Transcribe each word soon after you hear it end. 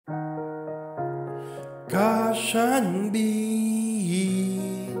Caution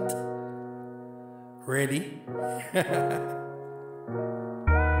beat. Ready?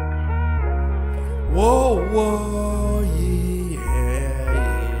 Whoa, whoa, yeah.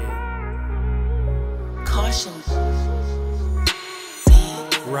 Caution.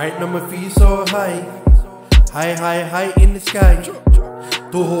 Right now my feet so high. High, high, high in the sky.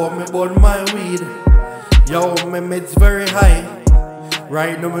 To hold me burn my weed. Yo, my meds very high.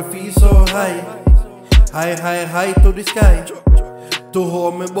 Right now my feet so high. High, high, high to the sky. To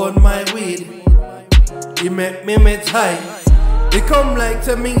hold me burn my weed. It make me meds high. It come like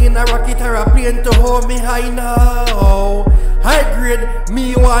to me in a rocket or a plane to hold me high now. High grade,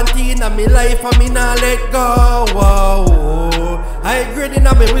 me want in a me life and me nah let go. Whoa. High grade in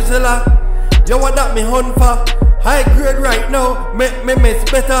a me whistler. Yo, what that me hunt for? High grade right now, make me meds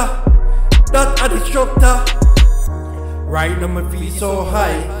better. That a destructor. Right now my feet so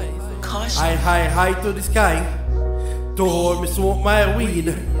high. High, high, high to the sky. To hold me smoke my weed.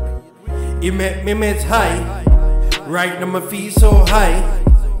 It make me meds high. Right now my feet so high.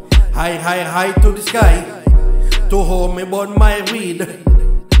 High, high, high to the sky. To hold me burn my weed.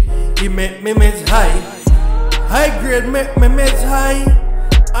 It make me meds high. High grade make me meds high.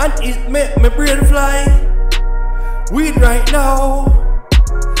 And it make me brain fly. Weed right now,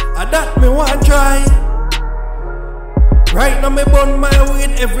 and that me want try. Right now me burn my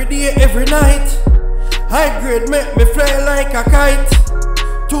weed every day, every night. High grade make me fly like a kite.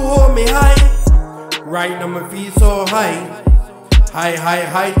 To hold me high. Right now my feet so high. High, high,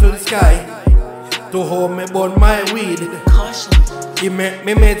 high to the sky. To hold me burn my weed. It make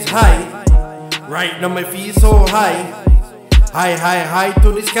me meds high. Right now my feet so high. High, high, high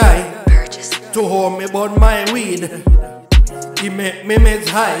to the sky. To hold me burn my weed. It make me meds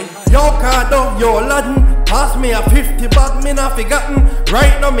high. Yo, Cardo, yo, Latin. Pass me a 50 bag, me not forgotten.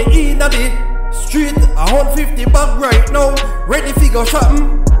 Right now me in the street. I want 50 bag right now. Ready for go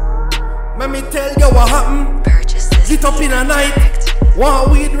shopping. Let me tell you what happen. Get up in a night.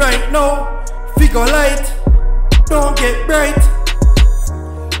 Want weed right now. Figure light. Don't get bright.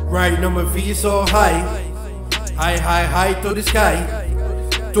 Right now my feet so high. High, high, high to the sky.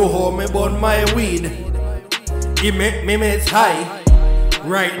 To hold me burn my weed. It make me meds high.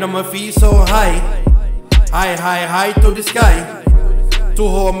 Right now my feet so high. High, high, high to the sky. To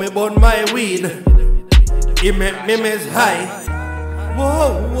hold me burn my weed. It make me meds high.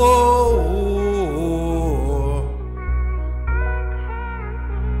 Whoa, whoa.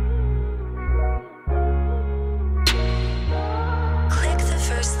 Click the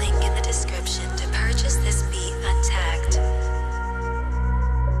first link in the description to purchase this